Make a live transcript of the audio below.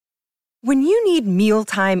When you need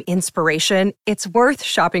mealtime inspiration, it's worth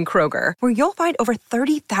shopping Kroger, where you'll find over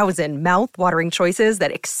 30,000 mouth-watering choices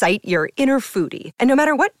that excite your inner foodie. And no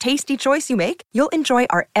matter what tasty choice you make, you'll enjoy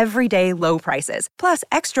our everyday low prices, plus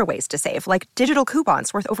extra ways to save, like digital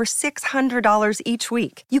coupons worth over $600 each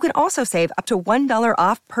week. You can also save up to $1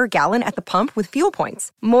 off per gallon at the pump with fuel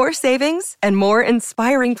points. More savings and more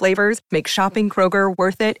inspiring flavors make shopping Kroger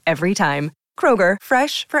worth it every time. Kroger,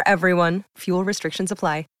 fresh for everyone. Fuel restrictions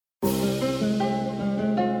apply.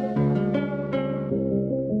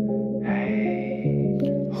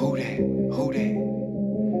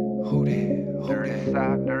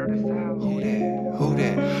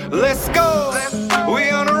 Let's go. We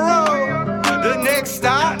on the road. The next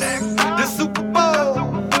stop, the Super Bowl.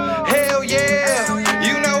 Hell yeah.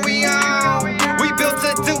 You know we on. We built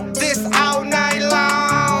to do this all night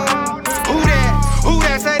long. Who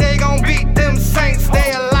that say they gon' beat them Saints?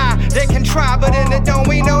 They a lie. They can try, but in the dome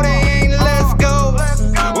we know they ain't. Let's go.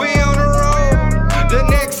 We on the road. The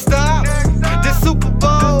next stop, the Super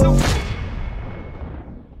Bowl.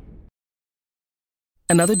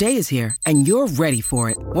 Another day is here, and you're ready for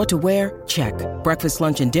it. What to wear? Check. Breakfast,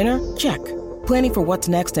 lunch, and dinner? Check. Planning for what's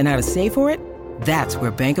next and how to save for it? That's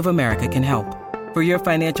where Bank of America can help. For your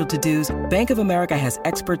financial to-dos, Bank of America has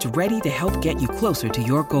experts ready to help get you closer to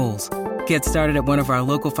your goals. Get started at one of our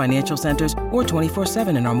local financial centers or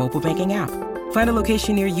 24/7 in our mobile banking app. Find a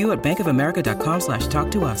location near you at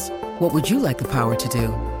bankofamerica.com/talktous. What would you like the power to do?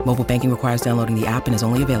 Mobile banking requires downloading the app and is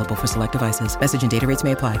only available for select devices. Message and data rates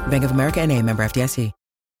may apply. Bank of America N.A., member FDIC.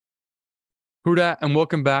 Who dat, and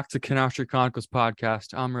welcome back to Canal Street Chronicles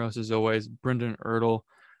podcast. I'm your host, as always, Brendan Ertl.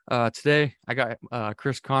 Today, I got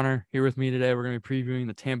Chris Connor here with me today. We're going to be previewing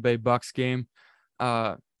the Tampa Bay Bucks game.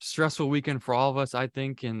 Stressful weekend for all of us, I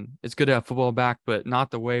think, and it's good to have football back, but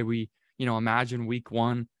not the way we, imagine week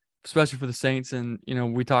one, especially for the Saints. And,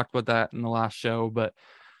 we talked about that in the last show, but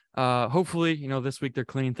hopefully, this week they're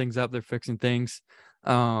cleaning things up. They're fixing things.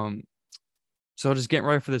 So just getting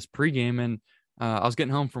ready for this pregame, and I was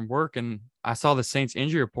getting home from work and I saw the Saints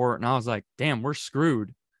injury report and I was like, damn, we're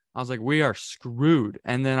screwed. I was like, we are screwed.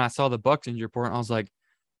 And then I saw the Bucks injury report and I was like,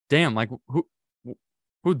 damn, like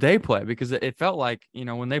who'd they play? Because it felt like,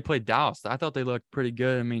 when they played Dallas, I thought they looked pretty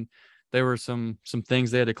good. I mean, there were some things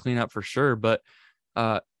they had to clean up for sure, but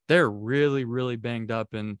they're really, really banged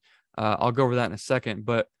up. And I'll go over that in a second.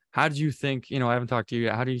 But how did you think, I haven't talked to you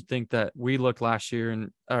yet. How do you think that we looked last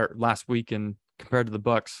last week and compared to the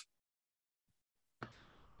Bucks?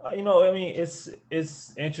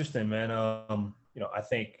 It's interesting, man. I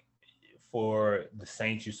think for the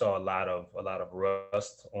Saints, you saw a lot of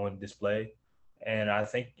rust on display, and I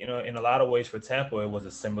think in a lot of ways for Tampa, it was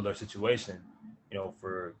a similar situation.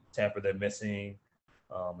 For Tampa, they're missing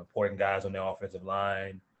important guys on their offensive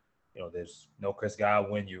line. There's no Chris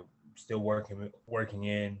Godwin. You're still working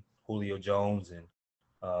in Julio Jones and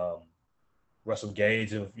Russell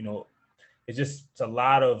Gage. It's a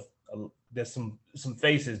lot of. There's some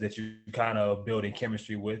faces that you kind of building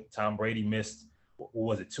chemistry with. Tom Brady missed, what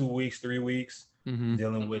was it, 2 weeks, 3 weeks,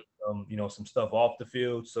 dealing with some stuff off the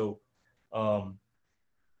field. So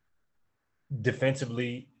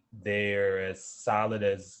defensively, they're as solid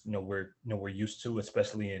as we're used to,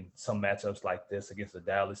 especially in some matchups like this against the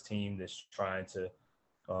Dallas team that's trying to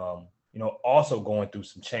also going through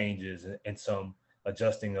some changes and some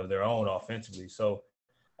adjusting of their own offensively. So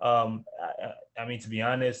to be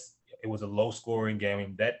honest, it was a low-scoring game. I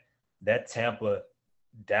mean, that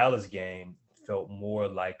Tampa-Dallas game felt more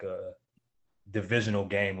like a divisional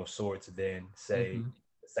game of sorts than, say,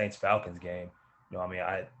 the Saints-Falcons game.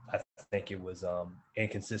 I think it was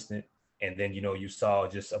inconsistent. And then, you saw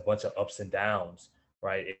just a bunch of ups and downs,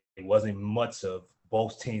 right? It wasn't much of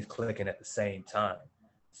both teams clicking at the same time.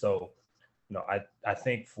 So, I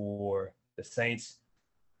think for the Saints,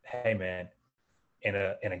 hey, man, in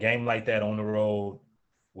a game like that on the road,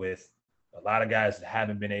 with a lot of guys that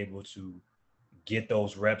haven't been able to get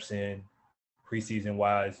those reps in preseason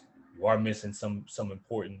wise, you are missing some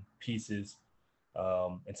important pieces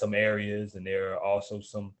in some areas. And there are also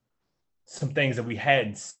some things that we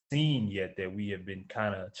hadn't seen yet that we have been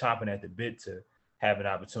kind of chomping at the bit to have an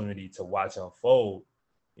opportunity to watch unfold.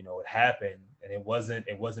 It happened and it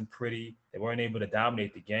wasn't pretty. They weren't able to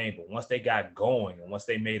dominate the game, but once they got going and once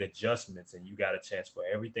they made adjustments and you got a chance for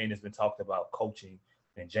everything that's been talked about coaching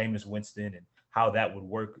and Jameis Winston and how that would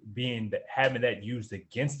work, having that used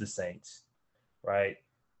against the Saints, right?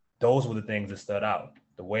 Those were the things that stood out.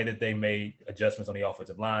 The way that they made adjustments on the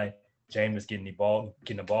offensive line, Jameis getting the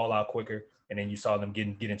ball out quicker, and then you saw them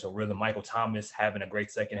get into a rhythm. Michael Thomas having a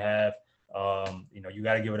great second half. You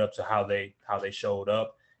got to give it up to how they showed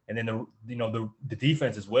up. And then the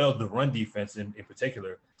defense as well, the run defense in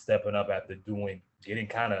particular, stepping up after getting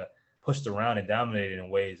kind of pushed around and dominated in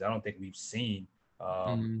ways I don't think we've seen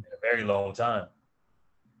in a very long time.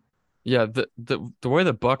 Yeah, the way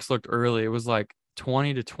the Bucks looked early, it was like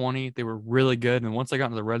 20-20. They were really good, and once they got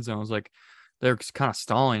into the red zone, it was like they're kind of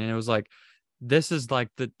stalling, and it was like this is like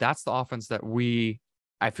that's the offense that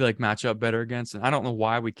I feel like match up better against. And I don't know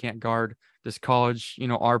why we can't guard this college,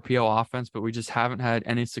 RPO offense, but we just haven't had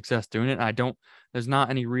any success doing it. And there's not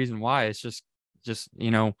any reason why. It's just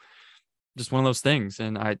one of those things.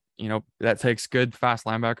 And that takes good, fast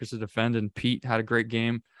linebackers to defend. And Pete had a great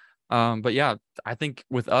game. But yeah, I think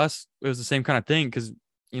with us, it was the same kind of thing because,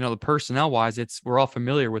 the personnel wise, we're all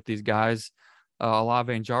familiar with these guys.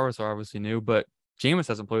 Olave and Jarvis are obviously new, but Jameis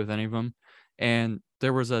hasn't played with any of them. And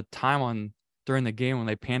there was a time during the game when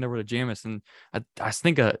they panned over to Jameis, and I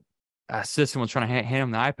think a assistant was trying to hand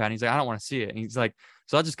him the iPad. And he's like, I don't want to see it. And he's like,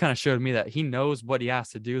 so that just kind of showed me that he knows what he has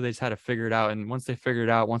to do. They just had to figure it out. And once they figured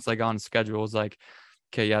it out, once they got on the schedule, it was like,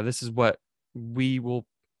 okay, yeah, this is what we will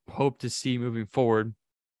hope to see moving forward.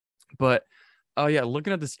 But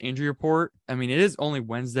looking at this injury report, I mean, it is only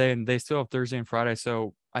Wednesday and they still have Thursday and Friday.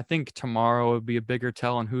 So I think tomorrow would be a bigger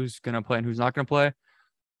tell on who's going to play and who's not going to play.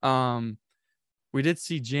 We did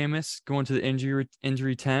see Jameis go into the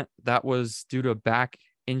injury tent. That was due to a back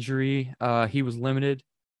injury. He was limited.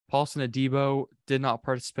 Paulson Adebo did not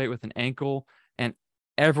participate with an ankle, and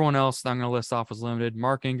everyone else that I'm going to list off was limited.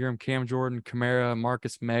 Mark Ingram, Cam Jordan, Kamara,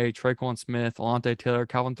 Marcus May, Traquan Smith, Alontae Taylor,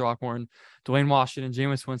 Calvin Throckmorton, Dwayne Washington,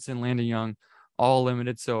 Jameis Winston, Landon Young, all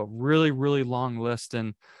limited. So a really, really long list.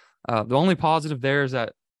 And the only positive there is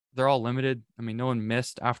that they're all limited. I mean, no one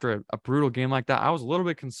missed after a brutal game like that. I was a little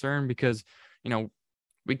bit concerned because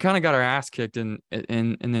we kind of got our ass kicked in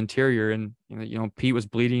the interior, and Pete was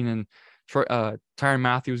bleeding, and Tyrann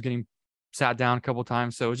Mathieu was getting sat down a couple of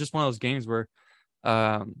times. So it was just one of those games where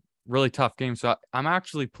really tough game. So I'm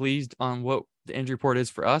actually pleased on what the injury report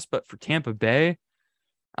is for us, but for Tampa Bay,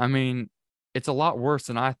 I mean, it's a lot worse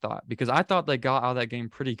than I thought because I thought they got out of that game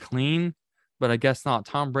pretty clean, but I guess not.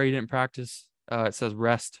 Tom Brady didn't practice. It says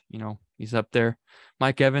rest, he's up there.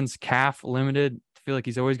 Mike Evans, calf limited. I feel like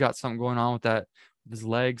he's always got something going on with that, with his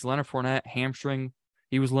legs. Leonard Fournette, hamstring,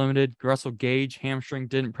 he was limited. Russell Gage, hamstring,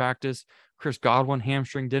 didn't practice. Chris Godwin,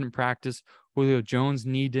 hamstring, didn't practice. Julio Jones,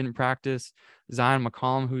 knee, didn't practice. Zion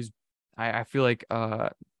McCollum, who's I feel like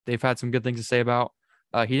they've had some good things to say about.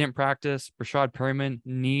 He didn't practice. Rashad Perryman,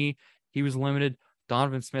 knee, he was limited.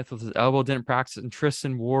 Donovan Smith with his elbow didn't practice, and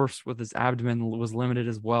Tristan Wirfs with his abdomen was limited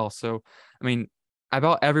as well. So, I mean,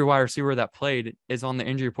 about every wide receiver that played is on the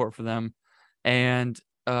injury report for them. And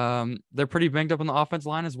they're pretty banged up on the offensive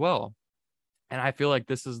line as well. And I feel like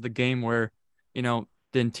this is the game where,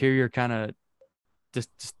 the interior kind of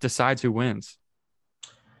just decides who wins.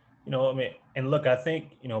 And look, I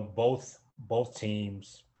think, both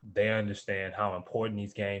teams, they understand how important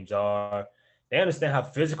these games are. They understand how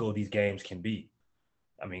physical these games can be.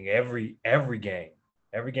 I mean, every game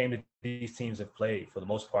that these teams have played, for the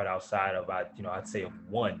most part, outside of I'd say of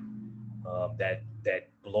one, that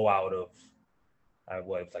blowout of it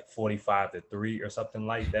was like 45-3 or something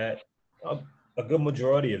like that. A good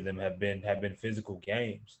majority of them have been physical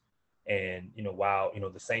games, and while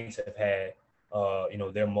the Saints have had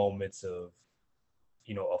their moments of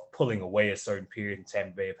pulling away a certain period, and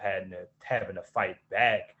Tampa Bay have having to fight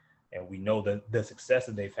back. And we know the success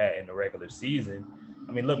that they've had in the regular season.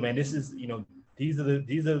 I mean, look, man, this is these are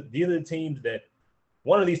the teams that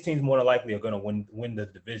one of these teams more than likely are going to win the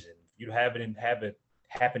division. You have it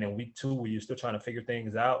happen in week 2 where you're still trying to figure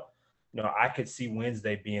things out. I could see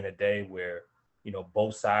Wednesday being a day where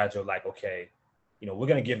both sides are like, okay, we're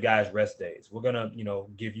going to give guys rest days. We're going to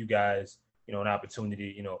give you guys an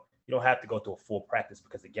opportunity. You don't have to go through a full practice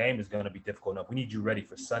because the game is going to be difficult enough. We need you ready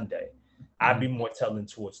for Sunday. I'd be more telling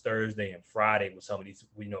towards Thursday and Friday with some of these,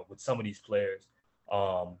 with some of these players.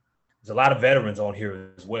 There's a lot of veterans on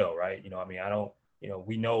here as well, right? We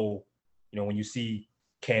know, when you see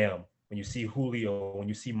Cam, when you see Julio, when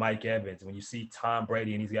you see Mike Evans, when you see Tom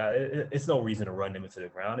Brady and these guys, it's no reason to run them into the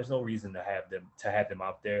ground. There's no reason to have them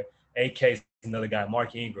out there. AK, another guy,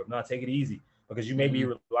 Mark Ingram. No, take it easy because you may be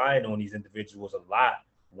relying on these individuals a lot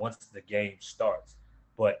once the game starts.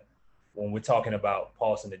 But when we're talking about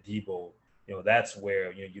Paulson Adebo, that's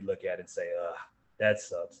where you look at it and say, that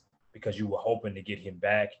sucks, because you were hoping to get him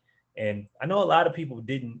back. And I know a lot of people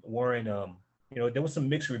weren't there was some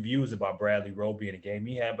mixed reviews about Bradley Roby in the game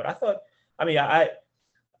he had, but I thought,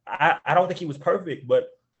 I don't think he was perfect, but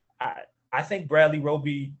I think Bradley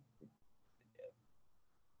Roby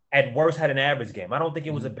at worst had an average game. I don't think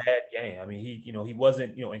it was a bad game. I mean, he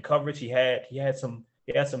wasn't, in coverage, he had some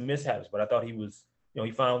he had some mishaps, but I thought he was,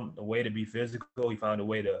 he found a way to be physical. He found a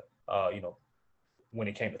way to, when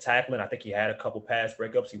it came to tackling, I think he had a couple pass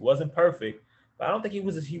breakups. He wasn't perfect, but I don't think he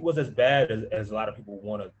was as bad as a lot of people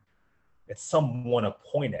some want to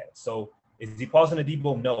point at. So is he pausing the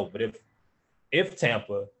Debo? No, but if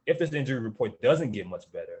this injury report doesn't get much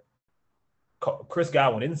better, Chris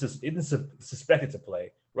Godwin isn't suspected to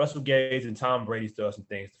play. Russell Gage and Tom Brady still have some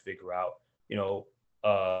things to figure out.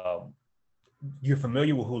 You're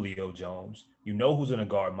familiar with Julio Jones. You know who's going to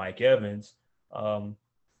guard Mike Evans. Look,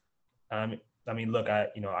 I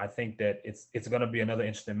think that it's going to be another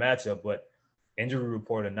interesting matchup. But injury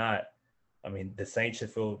report or not, the Saints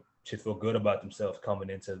should feel good about themselves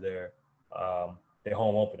coming into their home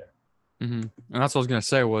opener. Mm-hmm. And that's what I was going to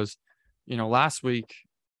say was, last week,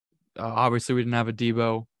 obviously we didn't have a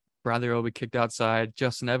Debo. Bradley Roby kicked outside.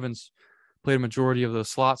 Justin Evans played a majority of the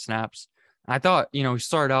slot snaps. I thought, he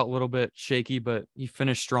started out a little bit shaky, but he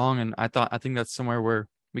finished strong. And I think that's somewhere where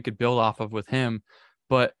we could build off of with him.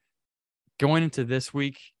 But going into this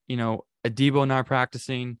week, a Debo not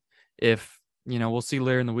practicing, if, we'll see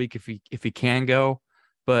later in the week if he can go.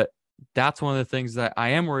 But that's one of the things that I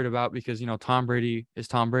am worried about because, Tom Brady is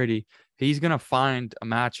Tom Brady. He's going to find a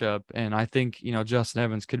matchup. And I think, Justin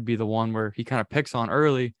Evans could be the one where he kind of picks on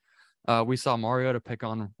early. We saw Mariota pick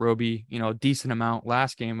on Roby, a decent amount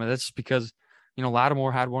last game. And that's just because,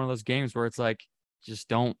 Lattimore had one of those games where it's like, just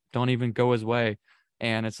don't even go his way.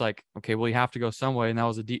 And it's like, okay, well, you have to go some way. And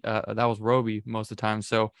that was Roby most of the time.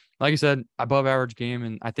 So like you said, above average game.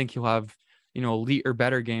 And I think he'll have, elite or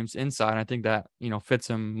better games inside. I think that, fits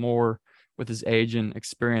him more with his age and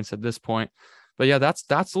experience at this point. But yeah, that's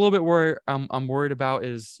a little bit where I'm worried about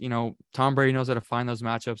is, Tom Brady knows how to find those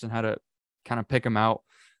matchups and how to kind of pick them out.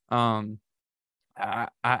 As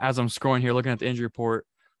I'm scrolling here, looking at the injury report,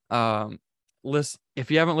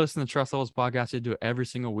 if you haven't listened to Trust Levels podcast, you do it every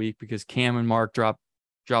single week because Cam and Mark drop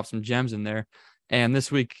some gems in there. And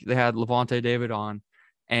this week they had Levante David on,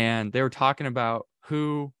 and they were talking about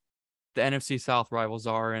who the NFC South rivals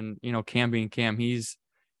are. And, Cam being Cam, he's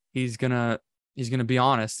gonna be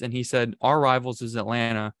honest. And he said, our rivals is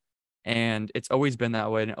Atlanta, and it's always been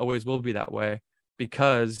that way. And it always will be that way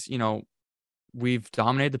because, we've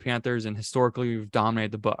dominated the Panthers and historically we've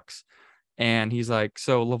dominated the Bucks. And he's like,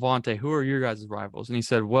 so Levante, who are your guys' rivals? And he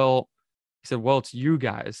said, well, it's you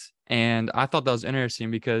guys. And I thought that was interesting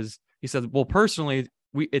because he said, well, personally,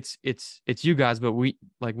 it's you guys, but we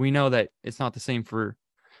know that it's not the same for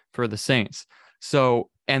the Saints. So,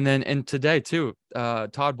 and then today too,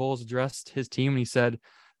 Todd Bowles addressed his team and he said,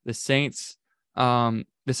 the Saints,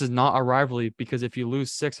 this is not a rivalry because if you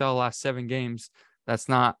lose 6 out of the last 7 games, that's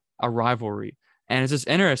not a rivalry. And it's just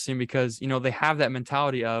interesting because, they have that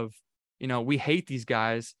mentality of, we hate these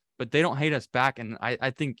guys, but they don't hate us back. And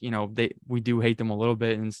I think, we do hate them a little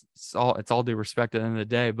bit, and it's all due respect at the end of the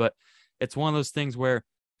day. But it's one of those things where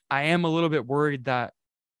I am a little bit worried that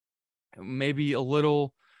maybe a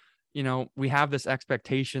little, we have this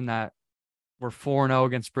expectation that we're 4-0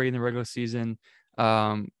 against Brady in the regular season.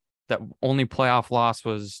 That only playoff loss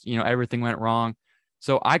was, everything went wrong.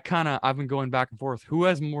 So I've been going back and forth. Who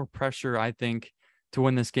has more pressure, I think, to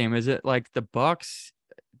win this game? Is it like the Bucks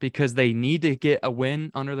because they need to get a win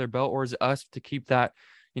under their belt, or is it us to keep that,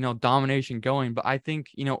 domination going? But I think,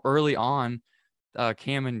 early on,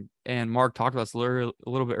 Cam and Mark talked about this a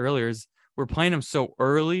little bit earlier, is we're playing them so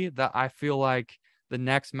early that I feel like the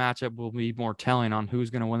next matchup will be more telling on who's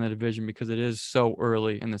going to win the division because it is so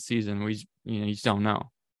early in the season. You just don't know.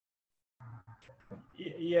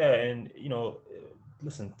 Yeah. And,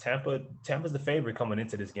 listen, Tampa's the favorite coming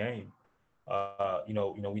into this game.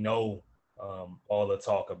 We know all the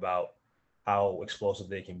talk about how explosive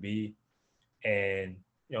they can be. And,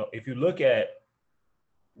 if you look at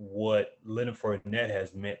what Leonard Fournette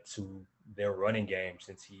has meant to their running game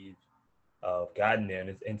since he's gotten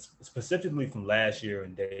there, and specifically from last year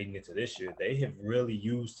and dating into this year, they have really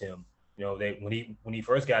used him. When he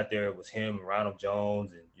first got there, it was him, Ronald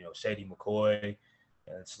Jones, and, Shady McCoy.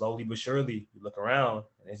 And slowly but surely, you look around,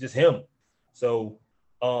 and it's just him. So,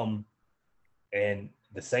 and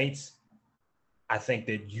the Saints, I think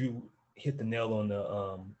that you hit the nail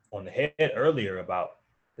on the head earlier about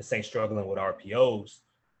the Saints struggling with RPOs,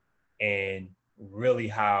 and really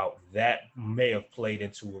how that may have played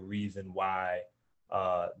into a reason why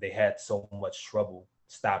they had so much trouble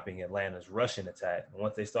stopping Atlanta's rushing attack. And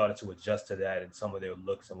once they started to adjust to that and some of their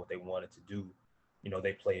looks and what they wanted to do,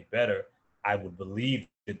 they played better. I would believe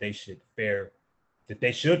that they should fare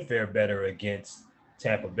better against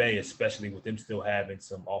Tampa Bay, especially with them still having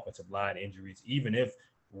some offensive line injuries, even if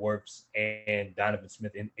Wirfs and Donovan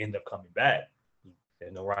Smith end up coming back.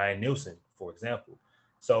 There's no Ryan Nielsen, for example.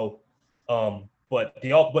 So, but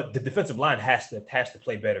the defensive line has to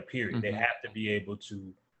play better. Period. They have to be able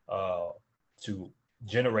to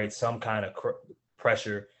generate some kind of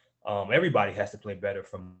pressure. Everybody has to play better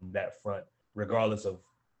from that front, regardless of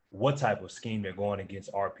what type of scheme they're going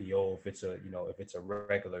against RPO. If it's a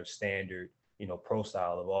regular standard, pro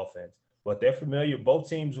style of offense. But they're familiar. Both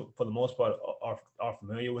teams, for the most part, are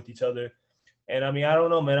familiar with each other. And I mean, I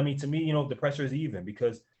don't know, man. I mean, to me, the pressure is even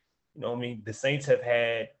because, the Saints have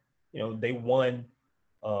had, they won.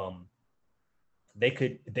 They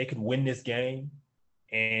could win this game,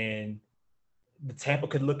 and the Tampa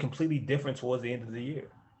could look completely different towards the end of the year.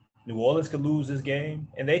 New Orleans could lose this game,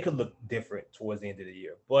 and they could look different towards the end of the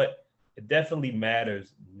year. But it definitely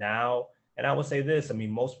matters now. And I would say this: I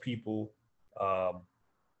mean, most people,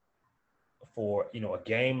 for a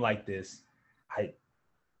game like this,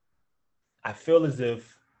 I feel as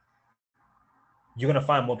if you're gonna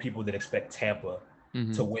find more people that expect Tampa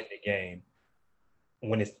to win the game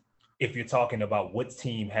if you're talking about what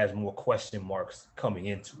team has more question marks coming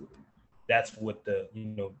into it. That's what the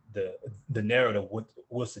narrative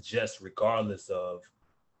will suggest, regardless of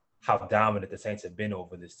how dominant the Saints have been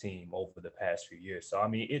over this team over the past few years. So I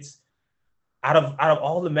mean, it's out of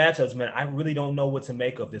all the matchups, man, I really don't know what to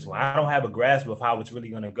make of this one. I don't have a grasp of how it's really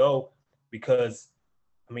going to go because,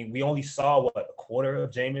 I mean, we only saw a quarter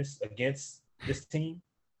of Jameis against this team.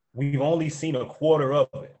 We've only seen a quarter of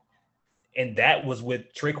it, and that was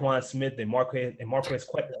with Tre'Quan Smith and Marquez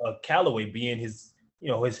Callaway being his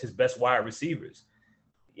best wide receivers.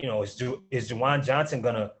 Is Juwan Johnson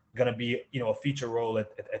gonna be a feature role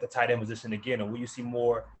at the tight end position again, or will you see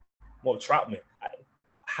more Troutman?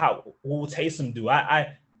 What will Taysom do?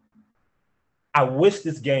 I wish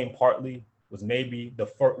this game partly was maybe the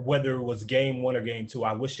first, whether it was game 1 or game 2.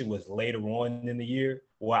 I wish it was later on in the year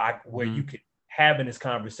where you could have in this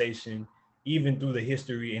conversation, even through the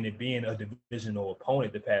history and it being a divisional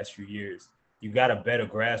opponent the past few years. You got a better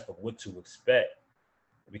grasp of what to expect,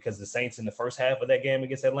 because the Saints in the first half of that game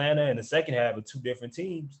against Atlanta and the second half of two different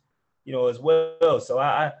teams, as well.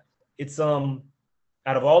 So it's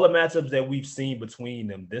out of all the matchups that we've seen between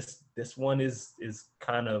them, this one is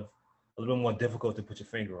kind of a little more difficult to put your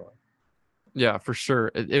finger on. Yeah, for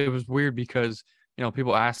sure. It was weird because,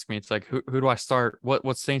 people ask me, it's like, who do I start?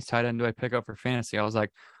 What Saints tight end do I pick up for fantasy? I was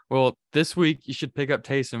like, well, this week you should pick up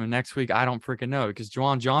Taysom, and next week I don't freaking know, because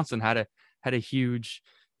Juwan Johnson had a huge,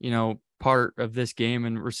 part of this game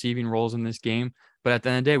and receiving roles in this game. But at the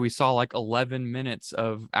end of the day, we saw like 11 minutes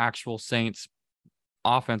of actual Saints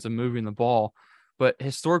offense and moving the ball. But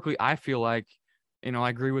historically, I feel like, I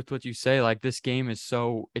agree with what you say. Like, this game is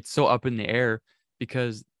so up in the air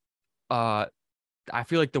because I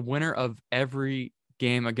feel like the winner of every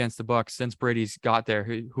game against the Bucs since Brady's got there,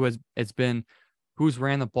 who's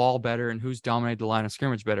ran the ball better and who's dominated the line of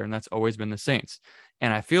scrimmage better, and that's always been the Saints.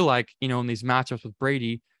 And I feel like, in these matchups with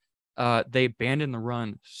Brady, they abandon the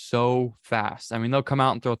run so fast. I mean, they'll come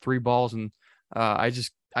out and throw 3 balls, and I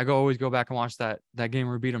always go back and watch that game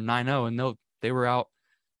where we beat them 9-0, and they were out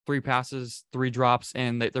 3 passes, 3 drops,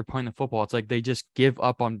 and they're playing the football. It's like they just give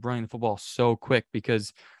up on running the football so quick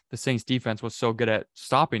because the Saints defense was so good at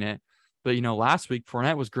stopping it. But, last week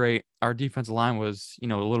Fournette was great. Our defensive line was, a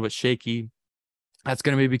little bit shaky. That's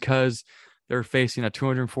going to be because they're facing a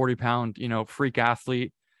 240-pound, freak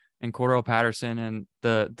athlete and Cordell Patterson, and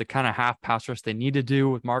the kind of half pass rush they need to do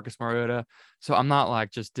with Marcus Mariota. So I'm not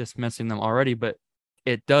like just dismissing them already, but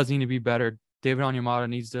it does need to be better. David Onyemata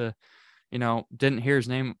needs to, didn't hear his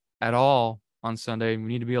name at all on Sunday. We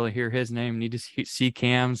need to be able to hear his name. We need to see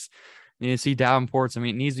Cam's, need to see Davenport's. I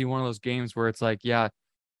mean, it needs to be one of those games where it's like, yeah,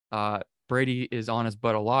 Brady is on his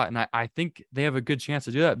butt a lot. And I think they have a good chance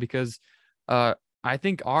to do that because I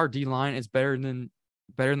think our D-line is better than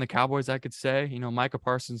the Cowboys, I could say. Micah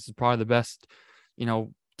Parsons is probably the best,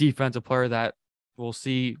 defensive player that we'll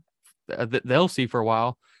see, that they'll see for a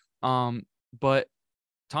while. But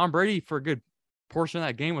Tom Brady, for a good portion of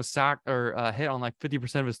that game, was sacked or hit on like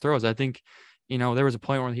 50% of his throws. I think, there was a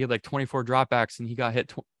point where he had like 24 dropbacks and he got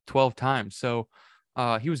hit 12 times. So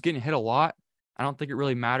he was getting hit a lot. I don't think it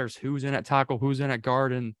really matters who's in at tackle, who's in at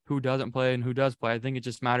guard, and who doesn't play and who does play. I think it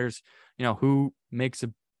just matters, who makes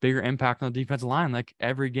a bigger impact on the defensive line, like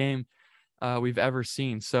every game we've ever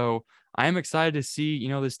seen. So I am excited to see,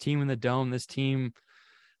 this team in the Dome, this team,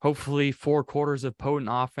 hopefully 4 quarters of potent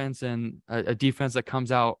offense and a defense that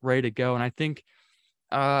comes out ready to go. And I think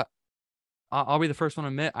I'll be the first one to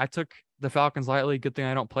admit I took the Falcons lightly. Good thing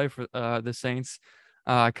I don't play for the Saints.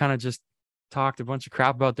 I kind of just talked a bunch of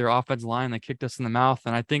crap about their offensive line. They kicked us in the mouth.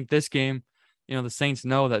 And I think this game, the Saints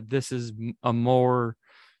know that this is a more,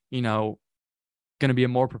 going to be a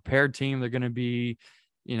more prepared team. They're going to be,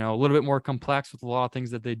 a little bit more complex with a lot of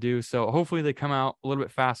things that they do. So hopefully they come out a little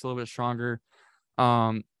bit fast, a little bit stronger.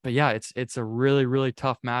 But yeah, it's a really, really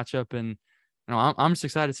tough matchup, and I'm just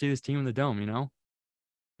excited to see this team in the Dome.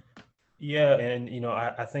 Yeah, and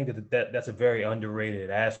I think that's a very underrated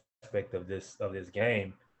aspect of this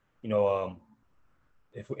game. You know,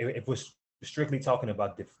 if we're strictly talking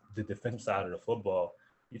about the defensive side of the football,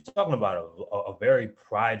 you're talking about a very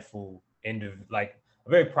prideful like a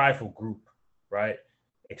very prideful group, right?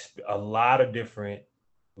 A lot of different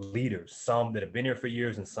leaders, some that have been here for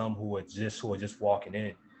years and some who are just walking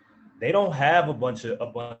in. They don't have a bunch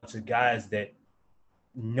of guys that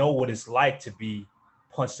know what it's like to be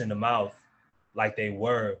punched in the mouth like they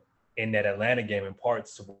were in that Atlanta game, in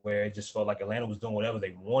parts where it just felt like Atlanta was doing whatever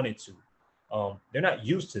they wanted to. They're not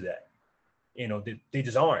used to that. They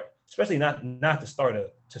just aren't, especially not to start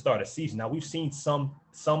a season. Now we've seen some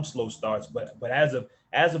slow starts, but as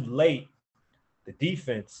of late, the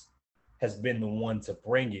defense has been the one to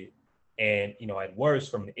bring it. And at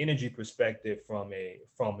worst, from an energy perspective, from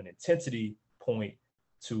an intensity point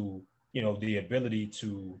to the ability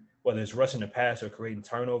to, whether it's rushing the pass or creating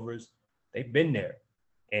turnovers, they've been there.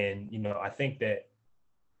 And I think they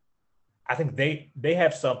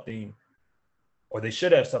have something, or they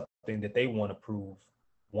should have something that they want to prove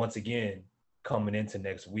once again coming into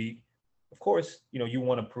next week. Of course, you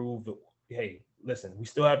want to prove that, hey, listen, we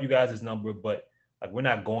still have you guys' number, but like, we're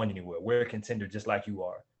not going anywhere. We're a contender just like you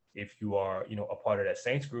are, if you are, a part of that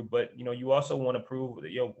Saints group. But, you also want to prove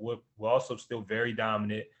that, we're also still very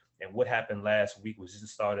dominant. And what happened last week was just the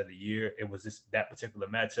start of the year. It was just that particular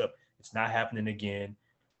matchup. It's not happening again.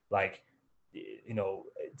 Like,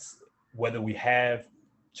 it's whether we have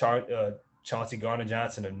Chauncey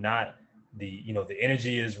Gardner-Johnson or not, the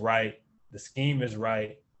energy is right, the scheme is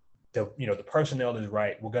right, the personnel is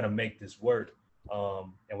right. We're gonna make this work,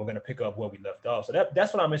 and we're gonna pick up where we left off. So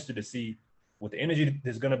that's what I'm interested to see with the energy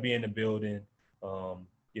that's gonna be in the building.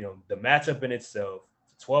 The matchup in itself.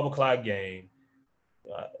 It's a 12 o'clock game.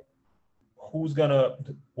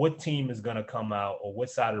 What team is gonna come out, or what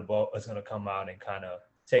side of the ball is gonna come out and kind of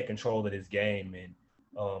take control of this game and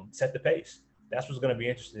set the pace? That's what's going to be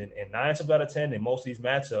interesting. And 9 times out of 10 in most of these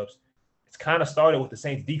matchups, it's kind of started with the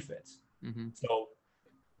Saints defense. Mm-hmm. So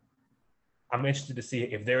I'm interested to see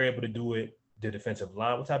if they're able to do it. The defensive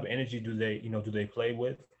line, what type of energy do they play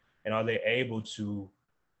with? And are they able to,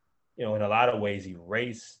 in a lot of ways,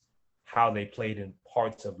 erase how they played in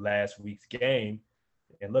parts of last week's game?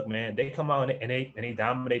 And look, man, they come out and they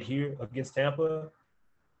dominate here against Tampa.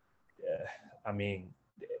 I mean,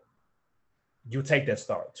 you take that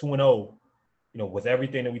start 2-0. With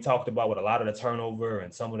everything that we talked about, with a lot of the turnover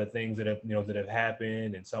and some of the things that have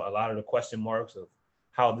happened, and a lot of the question marks of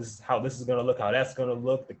how this is going to look, how that's going to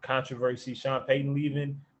look, the controversy, Sean Payton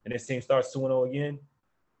leaving, and this team starts 2-0 again,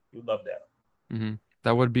 you love that. Mm-hmm.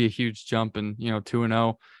 That would be a huge jump, and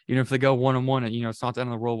 2-0. Even if they go 1-1, it's not the end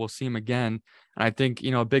of the world. We'll see them again, and I think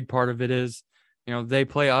a big part of it is they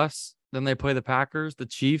play us, then they play the Packers, the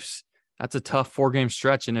Chiefs. That's a tough 4-game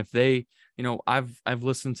stretch, and if they I've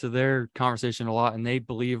listened to their conversation a lot, and they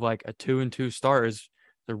believe like a 2-2 start is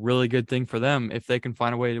a really good thing for them. If they can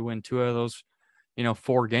find a way to win 2 out of those,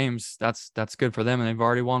 4 games, that's good for them. And they've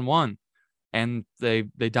already won 1, and they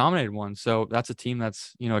dominated 1. So that's a team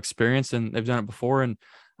that's, experienced, and they've done it before. And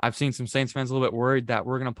I've seen some Saints fans a little bit worried that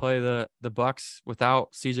we're going to play the Bucs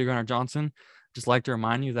without CJ Gardner-Johnson. Just like to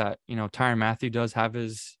remind you that, Tyrann Mathieu does have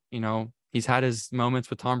his, he's had his moments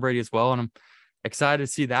with Tom Brady as well. And I'm excited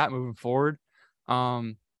to see that moving forward.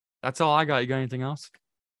 That's all I got. You got anything else?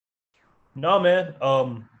 No, man.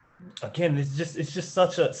 Again, it's just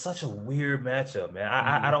such a weird matchup, man.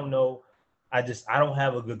 I don't know. I don't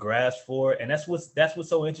have a good grasp for it, and that's what's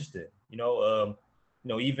so interesting.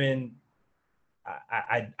 Even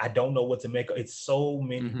I don't know what to make. It's so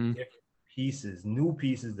many different pieces, new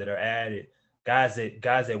pieces that are added. Guys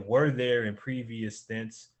that were there in previous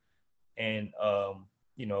stints, and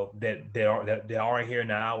that aren't here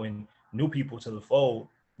now, and new people to the fold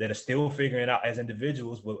that are still figuring out as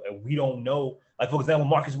individuals, but we don't know. Like, for example,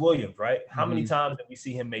 Marcus Williams, right? How many times did we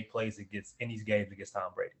see him make plays in these games against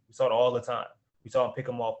Tom Brady? We saw it all the time. We saw him pick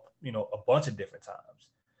them off, a bunch of different times,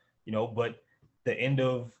 but the end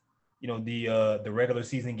of, the regular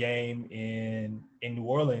season game in New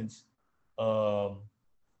Orleans, I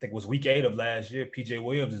think it was week 8 of last year, PJ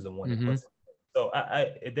Williams is the one that puts it. So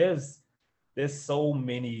there's so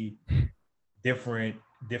many different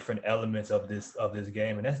elements of this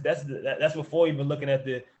game, and that's before even looking at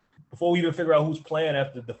before we even figure out who's playing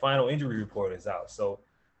after the final injury report is out. So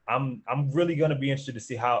I'm really going to be interested to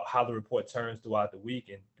see how the report turns throughout the week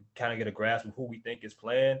and kind of get a grasp of who we think is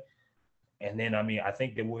playing. And then, I mean, I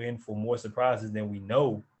think that we're in for more surprises than we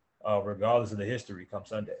know, regardless of the history come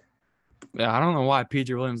Sunday. Yeah, I don't know why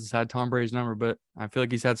PJ Williams has had Tom Brady's number, but I feel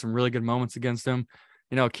like he's had some really good moments against him.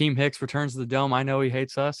 You know, Akeem Hicks returns to the Dome. I know he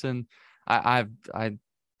hates us, and I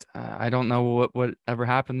don't know what ever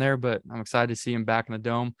happened there, but I'm excited to see him back in the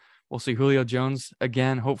Dome. We'll see Julio Jones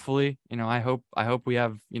again, hopefully. You know, I hope we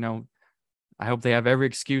have, you know, I hope they have every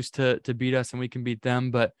excuse to beat us and we can beat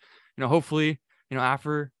them. But, you know, hopefully, you know,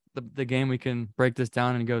 after the game, we can break this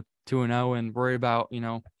down and go 2-0 and worry about, you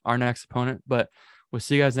know, our next opponent. But we'll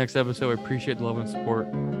see you guys next episode. We appreciate the love and support.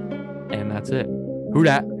 And that's it. Who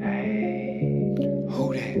dat?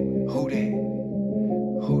 Who dat? Who dat?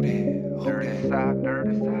 Who dat? Dirty South,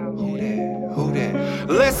 dirty South. Who dat? Who dat?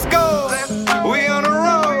 Let's go.